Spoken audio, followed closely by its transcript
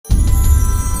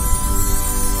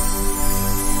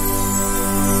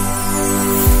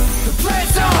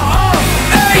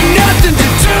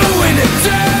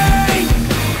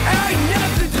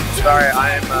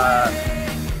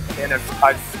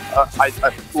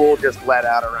A school just let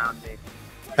out around me.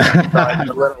 So it's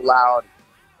a little loud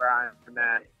where I'm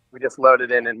at. We just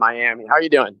loaded in Miami. How are you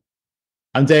doing?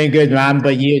 I'm doing good, man.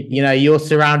 But you're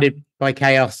surrounded by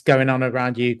chaos going on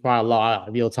around you quite a lot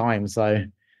of your time. So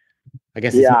I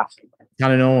guess it's Yeah.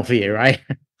 kind of normal for you, right?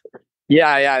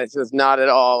 Yeah. It's just not at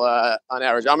all on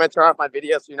average. I'm going to turn off my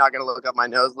video so you're not going to look up my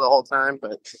nose the whole time.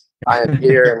 But I am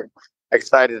here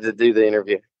excited to do the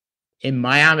interview. In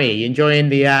Miami, you enjoying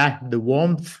the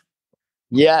warmth?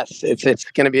 Yes, it's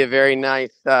going to be a very nice,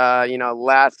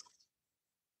 last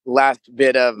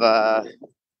bit of,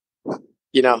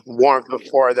 warmth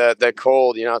before the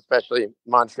cold, especially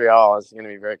Montreal is going to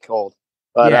be very cold.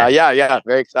 But yeah,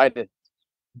 very excited.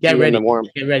 Get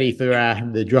ready for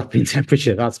the drop in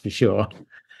temperature, that's for sure.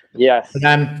 Yes.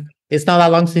 But, it's not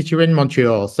that long since you're in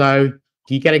Montreal. So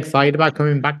do you get excited about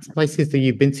coming back to places that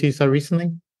you've been to so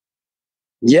recently?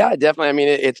 Yeah, definitely. I mean,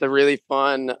 it's a really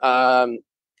fun,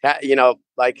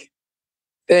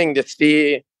 thing to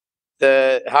see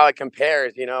how it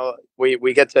compares.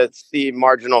 We get to see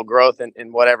marginal growth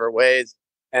in whatever ways,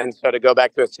 and so to go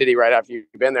back to a city right after you've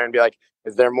been there and be like,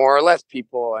 is there more or less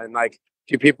people, and like,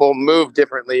 do people move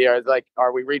differently, or like,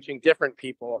 are we reaching different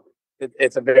people?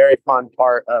 It's a very fun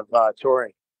part of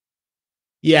touring.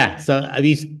 Yeah. So have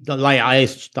you, like, I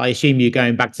assume you're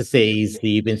going back to cities that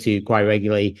you've been to quite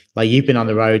regularly. Like, you've been on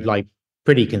the road like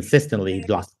pretty consistently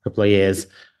the last couple of years.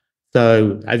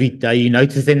 So are you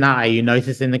noticing that? Are you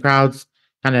noticing the crowds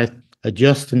kind of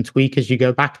adjust and tweak as you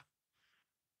go back?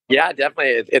 Yeah,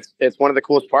 definitely. It's one of the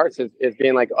coolest parts is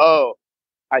being like, oh,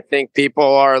 I think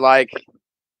people are like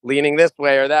leaning this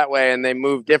way or that way, and they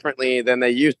move differently than they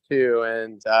used to,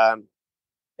 and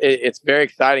it's very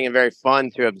exciting and very fun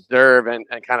to observe and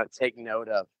kind of take note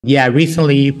of. Yeah,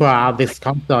 recently you put out this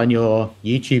concert on your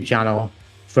YouTube channel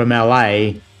from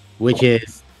LA, which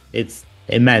it's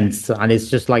immense, and it's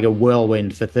just like a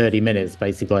whirlwind for 30 minutes,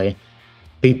 basically.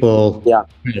 People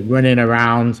running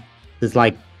around. There's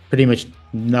like pretty much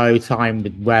no time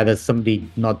where there's somebody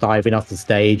not diving off the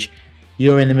stage.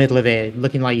 You're in the middle of it,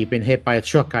 looking like you've been hit by a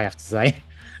truck, I have to say.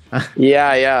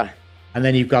 Yeah. And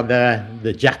then you've got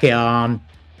the jacket on,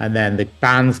 and then the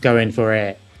band's going for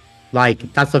it.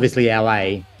 Like, that's obviously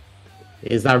LA.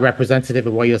 Is that representative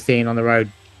of what you're seeing on the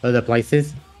road other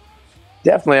places?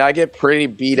 Definitely. I get pretty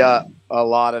beat up a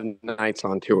lot of nights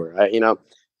on tour. I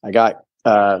got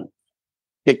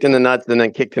kicked in the nuts and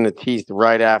then kicked in the teeth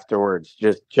right afterwards,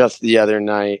 just the other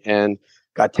night, and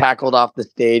got tackled off the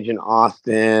stage in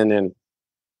Austin. And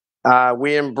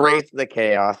we embrace the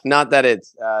chaos. Not that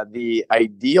it's the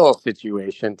ideal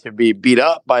situation to be beat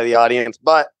up by the audience,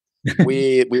 but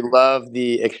we love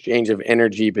the exchange of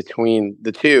energy between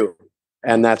the two,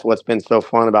 and that's what's been so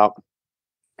fun about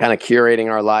kind of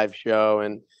curating our live show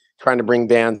and trying to bring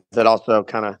bands that also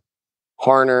kind of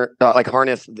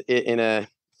harness it in a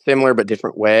similar but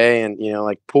different way. And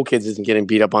like Pool Kids isn't getting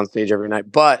beat up on stage every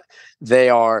night, but they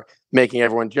are making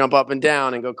everyone jump up and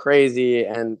down and go crazy.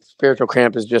 And Spiritual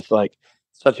Cramp is just like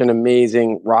such an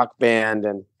amazing rock band,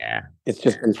 and it's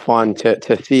just been fun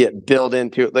to see it build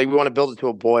into it. Like, we want to build it to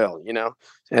a boil,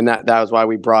 and that was why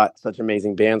we brought such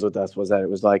amazing bands with us, was that it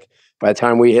was like, by the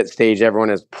time we hit stage, everyone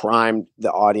has primed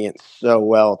the audience so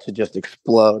well to just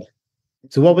explode.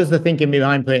 So what was the thinking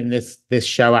behind putting this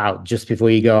show out just before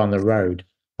you go on the road?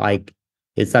 Like,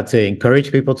 is that to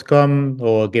encourage people to come,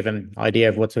 or give an idea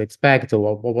of what to expect,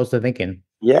 or what was the thinking?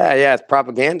 Yeah, it's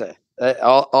propaganda.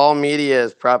 All media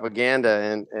is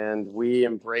propaganda, and we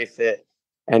embrace it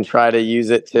and try to use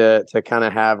it to kind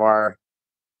of have our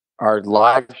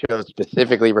live shows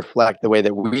specifically reflect the way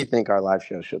that we think our live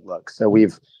show should look. So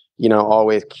we've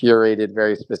always curated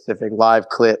very specific live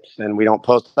clips, and we don't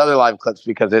post other live clips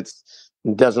because it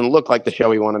doesn't look like the show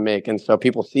we want to make. And so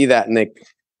people see that and they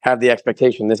have the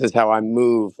expectation, this is how I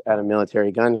move at a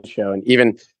Militarie Gun show. And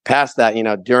even past that,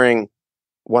 during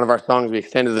one of our songs, we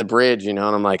extended the bridge, and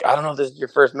I'm like, I don't know if this is your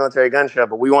first Militarie Gun show,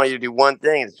 but we want you to do one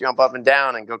thing, is jump up and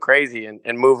down and go crazy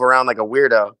and move around like a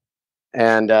weirdo.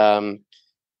 And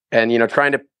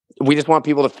we just want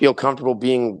people to feel comfortable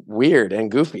being weird and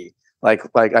goofy. Like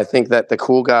I think that the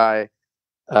cool guy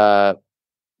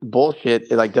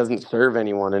bullshit, it like doesn't serve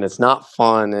anyone, and it's not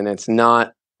fun, and it's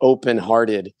not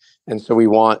open-hearted. And so we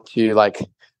want to like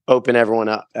open everyone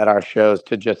up at our shows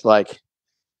to just like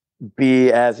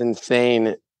be as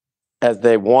insane as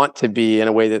they want to be in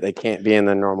a way that they can't be in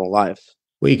their normal lives.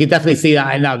 Well, you can definitely see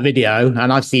that in that video,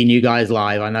 and I've seen you guys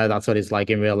live. I know that's what it's like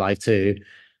in real life too.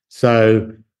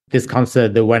 So this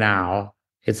concert that went out,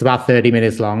 it's about 30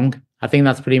 minutes long. I think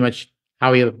that's pretty much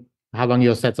how long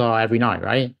your sets are every night,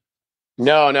 right?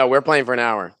 No, we're playing for an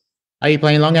hour. Are you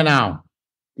playing longer now?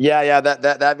 Yeah.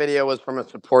 That video was from a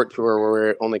support tour where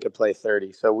we only could play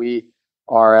 30. So we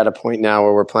are at a point now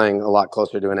where we're playing a lot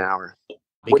closer to an hour,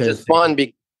 which is Because fun.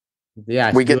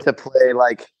 yeah, We get to play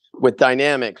like with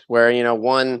dynamics where,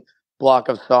 one block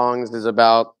of songs is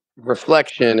about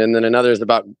reflection and then another is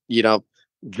about,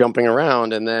 jumping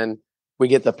around. And then we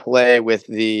get to play with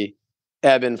the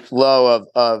ebb and flow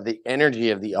of the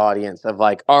energy of the audience of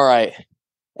like, all right,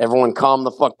 everyone calm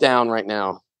the fuck down right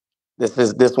now. This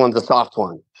one's a soft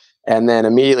one. And then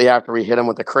immediately after we hit them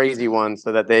with the crazy one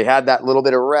so that they had that little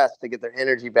bit of rest to get their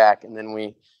energy back. And then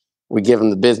we give them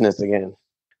the business again.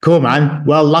 cool, man.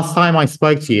 Well, last time I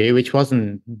spoke to you, which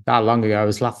wasn't that long ago, it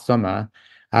was last summer.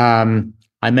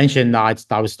 I mentioned that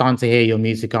I was starting to hear your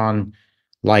music on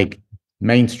like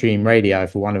mainstream radio,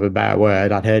 for want of a better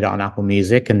word. I'd heard it on Apple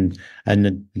Music, and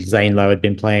Zane Lowe had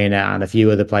been playing it, and a few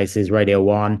other places, Radio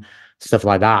One, stuff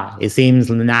like that. It seems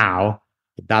now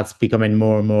that's becoming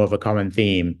more and more of a common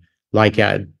theme. Like,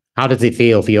 how does it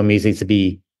feel for your music to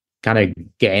be kind of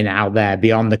getting out there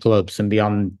beyond the clubs and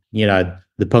beyond,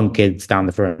 the punk kids down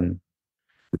the front?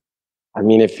 I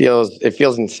mean, it feels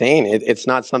insane. It's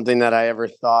not something that I ever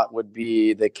thought would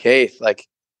be the case. Like,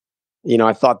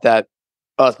 I thought that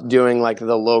us doing like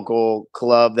the local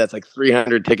club that's like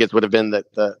 300 tickets would have been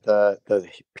the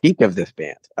peak of this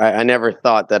band. I never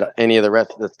thought that any of the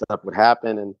rest of this stuff would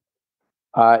happen. And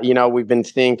we've been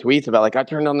seeing tweets about like I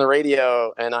turned on the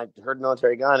radio and I heard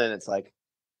Militarie Gun, and it's like,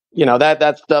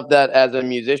 that's stuff that as a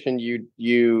musician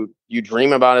you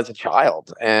dream about as a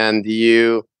child, and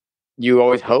you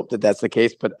always hope that that's the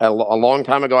case. But a long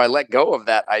time ago, I let go of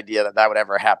that idea that would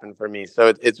ever happen for me.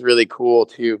 So it's really cool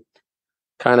to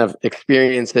kind of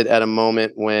experience it at a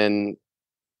moment when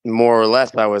more or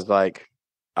less I was like,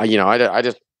 I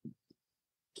just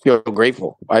feel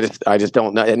grateful. I just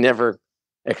don't know. I never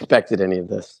expected any of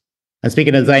this. And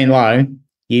speaking of Zane Lowe,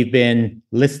 you've been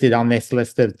listed on this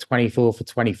list of 24 for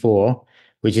 24,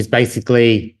 which is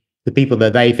basically the people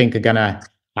that they think are going to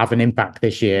have an impact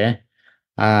this year.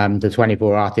 The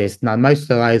 24 artists. Now, most of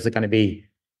those are going to be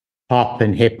pop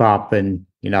and hip hop and,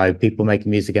 people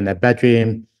making music in their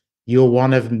bedroom. You're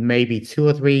one of maybe two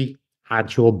or three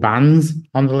actual bands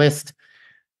on the list.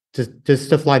 Does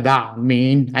stuff like that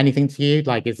mean anything to you?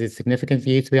 Like, is it significant for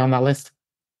you to be on that list?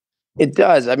 It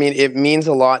does. I mean, it means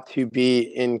a lot to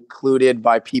be included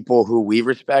by people who we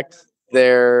respect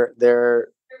their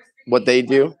what they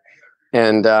do.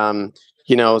 And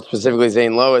specifically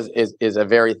Zane Lowe is a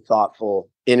very thoughtful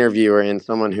interviewer and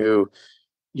someone who,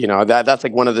 that's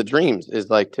like one of the dreams is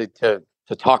like to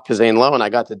talk to Zane Lowe, and I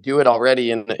got to do it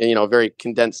already in a very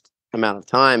condensed amount of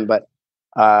time. But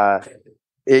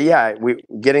we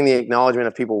getting the acknowledgement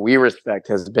of people we respect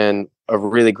has been a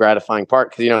really gratifying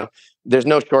part, because there's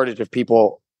no shortage of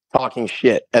people talking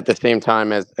shit at the same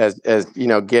time as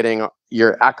getting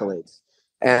your accolades.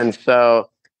 And so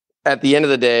at the end of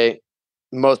the day,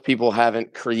 most people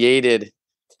haven't created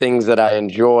things that I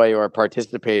enjoy or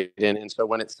participate in. And so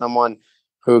when it's someone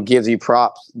who gives you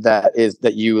props that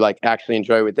you like actually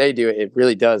enjoy what they do, it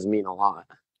really does mean a lot.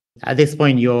 At this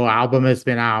point, your album has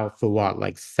been out for what,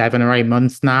 like 7 or 8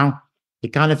 months now? It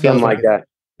kind of feels Something like that.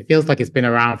 it feels like it's been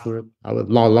around for a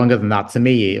lot longer than that to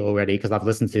me already, because I've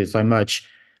listened to it so much.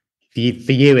 For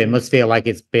you, it must feel like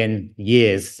it's been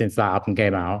years since that album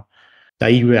came out. Are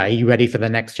you ready for the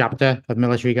next chapter of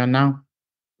Militarie Gun now?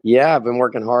 Yeah, I've been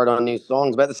working hard on new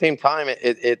songs, but at the same time,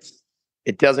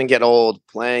 it doesn't get old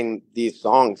playing these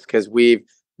songs, because we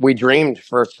dreamed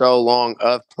for so long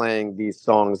of playing these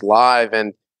songs live,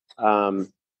 and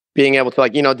being able to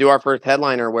like do our first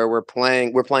headliner where we're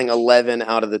playing 11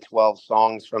 out of the 12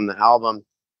 songs from the album,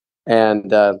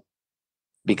 and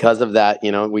because of that,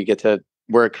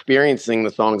 we're experiencing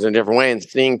the songs in a different way and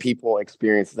seeing people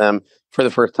experience them for the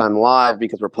first time live,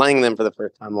 because we're playing them for the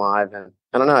first time live. And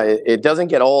I don't know, it doesn't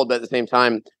get old, but at the same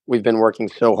time, we've been working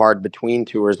so hard between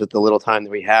tours with the little time that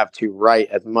we have to write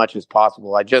as much as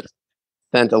possible. I just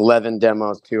sent 11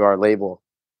 demos to our label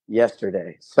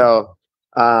yesterday. So,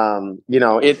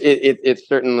 it's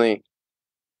certainly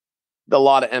a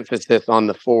lot of emphasis on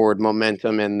the forward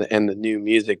momentum and the new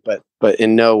music, but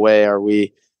in no way are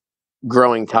we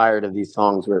growing tired of these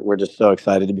songs. We're just so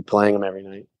excited to be playing them every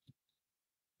night.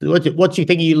 What do you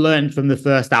think you learned from the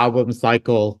first album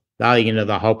cycle?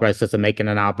 The whole process of making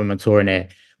an album and touring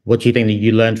it. What do you think that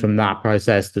you learned from that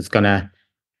process that's gonna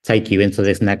take you into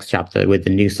this next chapter with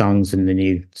the new songs and the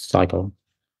new cycle?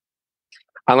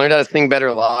 I learned how to sing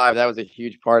better live. That was a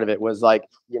huge part of it. Was like,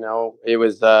 it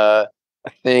was a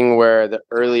thing where the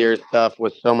earlier stuff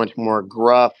was so much more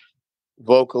gruff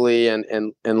vocally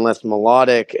and less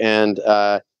melodic, and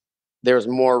there's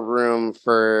more room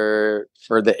for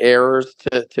the errors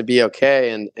to be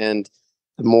okay, and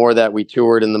the more that we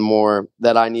toured and the more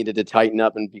that I needed to tighten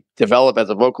up and develop as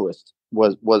a vocalist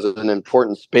was an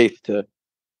important space to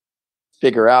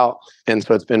figure out. And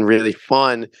so it's been really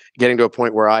fun getting to a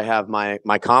point where I have my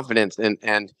confidence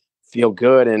and feel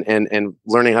good and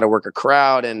learning how to work a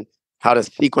crowd and how to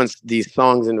sequence these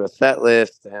songs into a set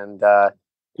list. And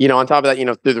on top of that,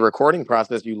 through the recording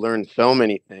process, you learn so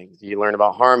many things. You learn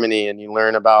about harmony and you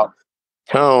learn about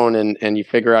tone, and you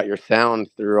figure out your sound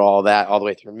through all that, all the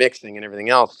way through mixing and everything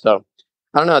else. So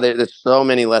I don't know, there's so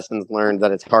many lessons learned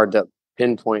that it's hard to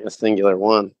pinpoint a singular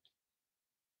one.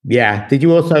 Yeah. Did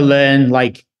you also learn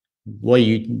like where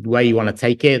you want to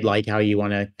take it, like how you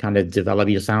want to kind of develop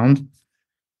your sound?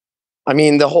 I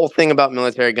mean, the whole thing about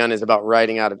Militarie Gun is about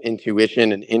writing out of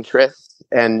intuition and interest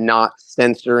and not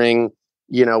censoring,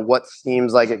 what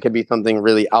seems like it could be something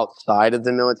really outside of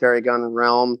the Militarie Gun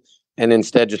realm, and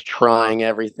instead just trying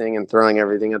everything and throwing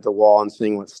everything at the wall and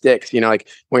seeing what sticks. Like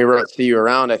when we wrote See You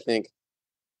Around, I think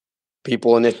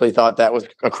people initially thought that was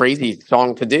a crazy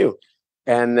song to do.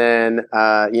 And then,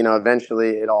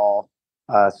 eventually it all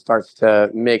starts to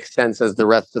make sense as you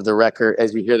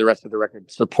hear the rest of the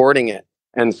record supporting it.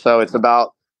 And so it's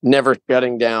about never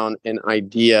shutting down an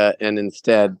idea and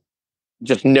instead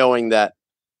just knowing that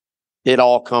it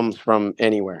all comes from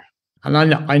anywhere. And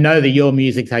I know that your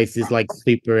music taste is like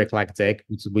super eclectic.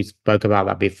 We spoke about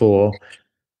that before.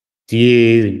 Do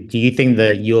you think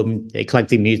that your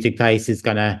eclectic music taste is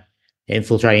gonna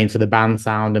infiltrate into the band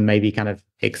sound and maybe kind of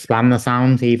expand the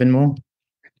sound even more?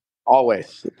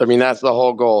 Always. I mean, that's the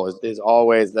whole goal is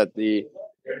always that the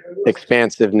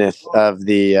expansiveness of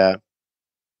the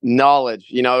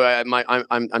knowledge.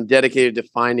 I'm dedicated to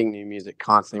finding new music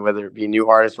constantly, whether it be new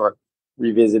artists or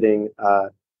revisiting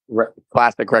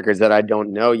classic records that I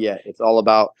don't know yet. It's all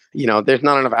about, there's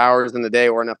not enough hours in the day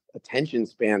or enough attention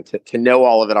span to know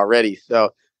all of it already.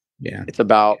 So yeah, it's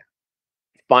about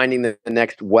finding the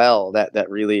next well that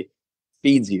really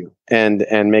feeds you and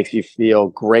makes you feel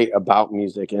great about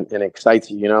music and excites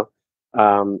you,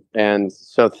 and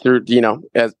so through,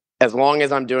 as long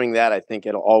as I'm doing that, I think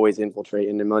it'll always infiltrate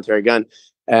into Militarie Gun.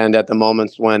 And at the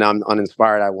moments when I'm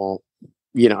uninspired, I won't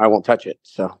touch it.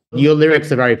 So your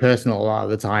lyrics are very personal a lot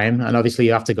of the time, and obviously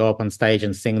you have to go up on stage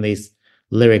and sing these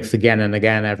lyrics again and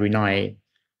again every night.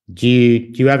 Do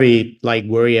you ever like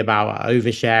worry about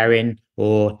oversharing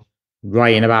or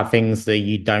writing about things that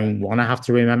you don't want to have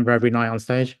to remember every night on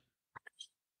stage?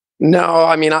 no,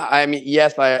 I mean,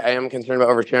 yes, I am concerned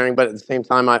about oversharing, but at the same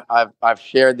time, I've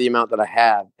shared the amount that I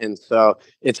have, and so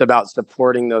it's about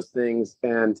supporting those things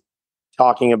and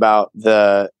talking about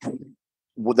the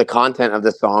content of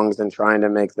the songs and trying to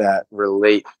make that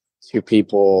relate to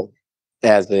people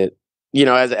as it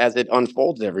as it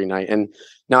unfolds every night, and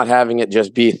not having it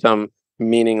just be some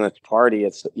meaningless party.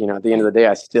 It's, at the end of the day,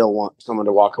 I still want someone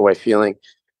to walk away feeling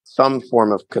some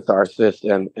form of catharsis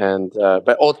and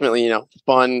but ultimately,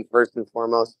 fun first and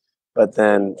foremost, but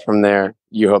then from there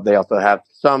you hope they also have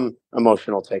some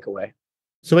emotional takeaway.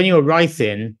 So when you're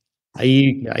writing, are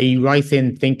you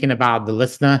writing thinking about the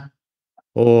listener,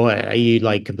 or are you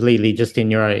like completely just in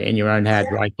your own head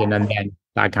writing, and then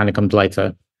that kind of comes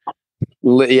later?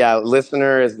 Yeah,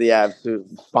 listener is the absolute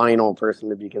final person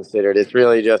to be considered. It's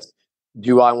really just,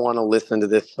 do I want to listen to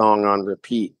this song on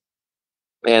repeat?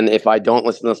 And if I don't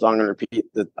listen to the song on repeat,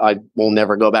 that I will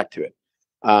never go back to it.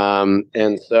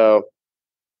 And so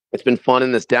it's been fun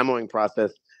in this demoing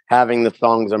process, having the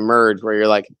songs emerge where you're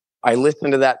like, I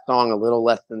listened to that song a little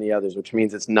less than the others, which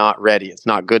means it's not ready. It's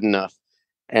not good enough.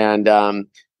 And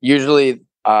usually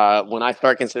when I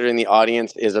start considering the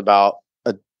audience is about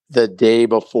the day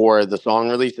before the song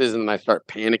releases, and I start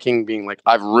panicking, being like,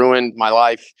 I've ruined my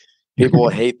life. People will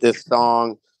hate this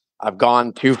song. I've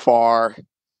gone too far.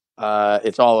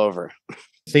 It's all over.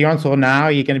 So you're on tour now.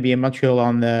 You're going to be in Montreal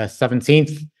on the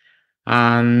 17th.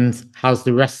 And how's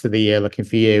the rest of the year looking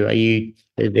for you?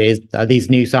 Are these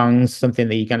new songs something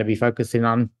that you're going to be focusing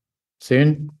on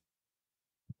soon?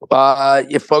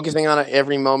 You're focusing on it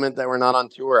every moment that we're not on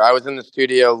tour. I was in the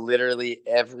studio literally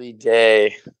every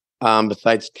day,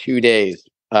 besides 2 days,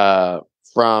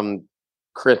 from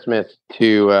Christmas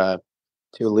to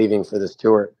leaving for this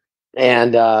tour.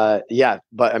 And yeah,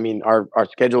 but I mean, our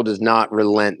schedule does not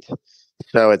relent.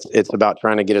 So it's about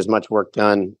trying to get as much work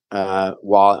done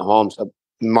while at home. So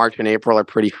March and April are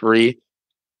pretty free.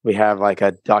 We have like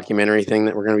a documentary thing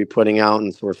that we're going to be putting out,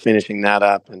 and so we're finishing that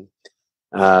up. And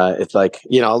it's like,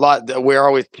 a lot. We're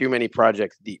always too many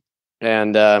projects deep,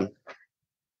 and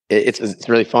it's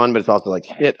really fun, but it's also like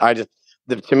shit.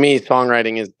 To me,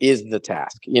 songwriting is the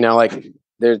task. Like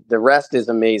the rest is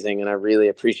amazing, and I really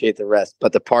appreciate the rest.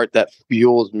 But the part that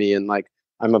fuels me and like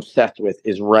I'm obsessed with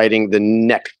is writing the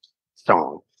next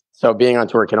song. So being on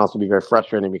tour can also be very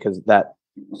frustrating because that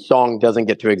song doesn't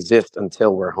get to exist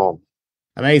until we're home.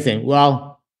 Amazing.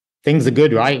 Well, things are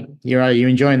good, right? You're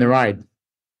enjoying the ride.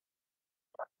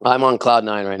 I'm on cloud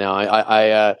nine right now.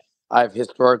 I've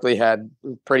historically had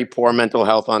pretty poor mental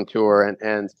health on tour,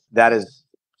 and that has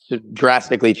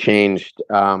drastically changed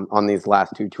on these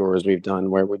last two tours we've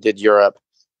done, where we did Europe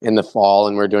in the fall,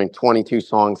 and we're doing 22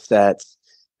 song sets,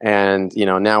 and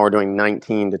now we're doing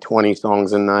 19 to 20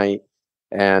 songs a night,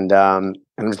 and I'm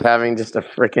just having just a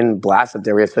freaking blast up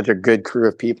there. We have such a good crew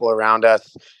of people around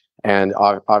us, and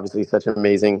obviously such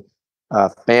amazing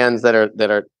fans that are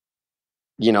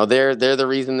they're the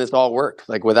reason this all works.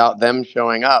 Like without them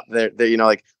showing up, they're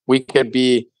like we could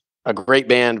be a great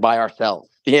band by ourselves,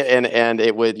 and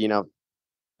it would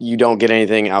you don't get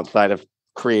anything outside of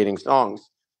creating songs.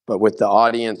 But with the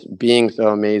audience being so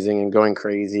amazing and going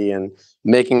crazy and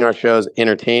making our shows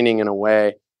entertaining in a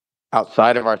way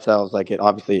outside of ourselves, like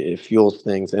it fuels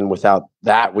things. And without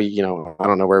that, we I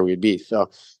don't know where we'd be. So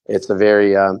it's a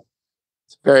very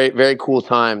very cool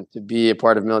time to be a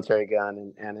part of Militarie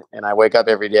Gun, and I wake up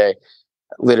every day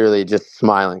literally just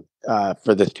smiling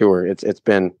for this tour. It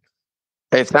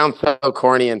sounds so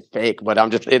corny and fake, but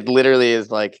it literally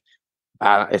is like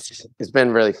it's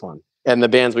been really fun, and the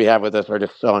bands we have with us are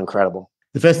just so incredible.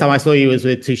 The first time I saw you was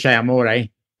with Touche Amore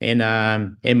in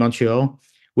Montreal,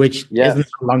 which isn't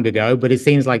long ago, but it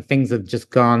seems like things have just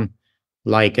gone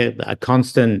like a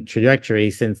constant trajectory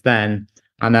since then.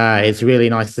 And it's really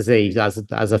nice to see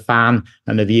as a fan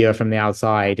and a viewer from the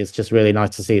outside. It's just really nice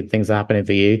to see things are happening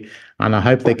for you, and I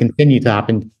hope they continue to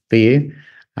happen for you.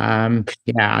 And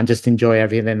just enjoy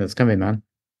everything that's coming, man.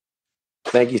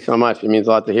 Thank you so much. It means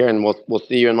a lot to hear, and we'll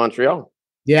see you in Montreal.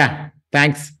 Yeah,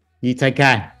 thanks. You take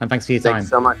care, and thanks for your time. Thanks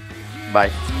so much.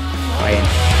 Bye.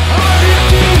 Bye.